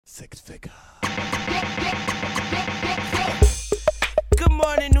six figure. Good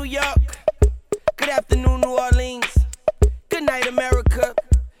morning, New York. Good afternoon, New Orleans. Good night, America.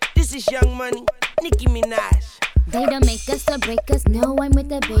 This is Young Money, Nicki Minaj. They don't make us or break us, no, I'm with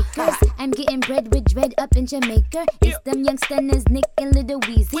the bakers. I'm getting bread with dread up in Jamaica. It's them young stunners, Nick and Little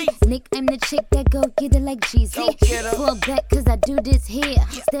Weezy. Nick, I'm the chick that go get it like Jeezy. Fall back cause I do this here.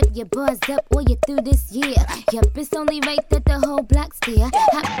 Step your bars up or you through this year. Yup, it's only right that the whole block's there.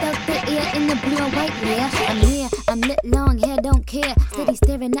 Hopped out the air in the blue and white layer. I'm here, I'm lit, long hair, don't care. Steady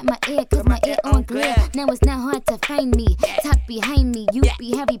staring at my ear cause my ear on glare. Now it's not hard to find me. Talk behind me, you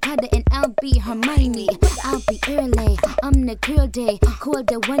be Harry Potter and I'll be Hermione. I'll be early, I'm the girl day. Call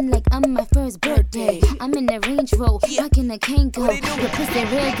the one like I'm my first birthday. I'm in the Range Rover, rocking a Kanko. Your pussy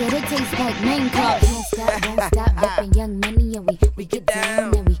real good, it tastes like mango. Can't stop, won't stop, rapping Young Money, and we get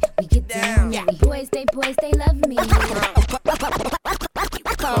down, and we get down, and we boys, they love me.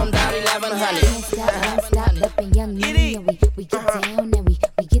 Calm down, 1100. Can't stop, won't stop, rapping Young Money, and we get down, and we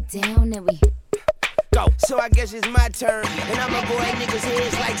get down, and we go. So I guess it's my turn, and I'ma go at niggas'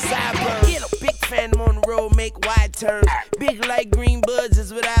 heads like sideburns. Big fan on the road, make wide turns. Big like green buds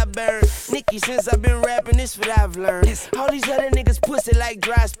is what I burn. Nicki, since I've been rapping, this what I've learned. All these other niggas pussy like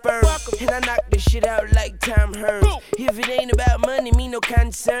dry sperm, and I knock this shit out like Tom Hearns. If it ain't about money, me no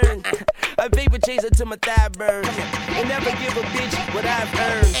concern. I paper chaser till my thigh burns, and never give a bitch what I've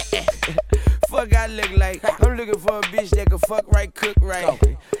earned. Fuck I look like, I'm looking for a bitch that can fuck right, cook right.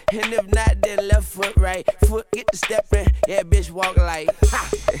 And if not, then left foot right. Foot get the step in, yeah, bitch walk like.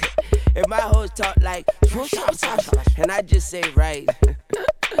 If my hoes talk like, and I just say right.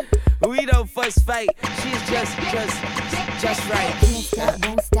 We don't fuss fight, she's just right. Can't stop,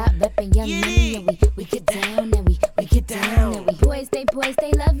 won't stop, rapping Young Money, and we get down, and we get down, and we boys, they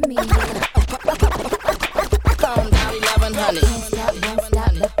love me. Calm down, 1100. Can't stop, won't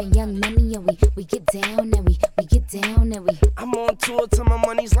stop, rapping Young Money, and we get down, and we get down, and we. I'm on tour till my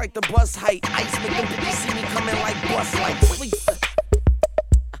money's like the bus height. Ice make them bitches see me coming like bus lights.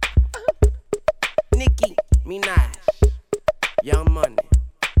 Nicki Minaj, Young Money.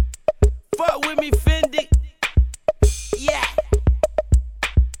 Fuck with me, Fendi. Yeah.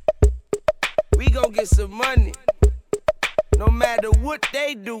 We gon' get some money. No matter what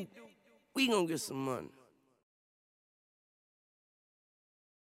they do, we gon' get some money.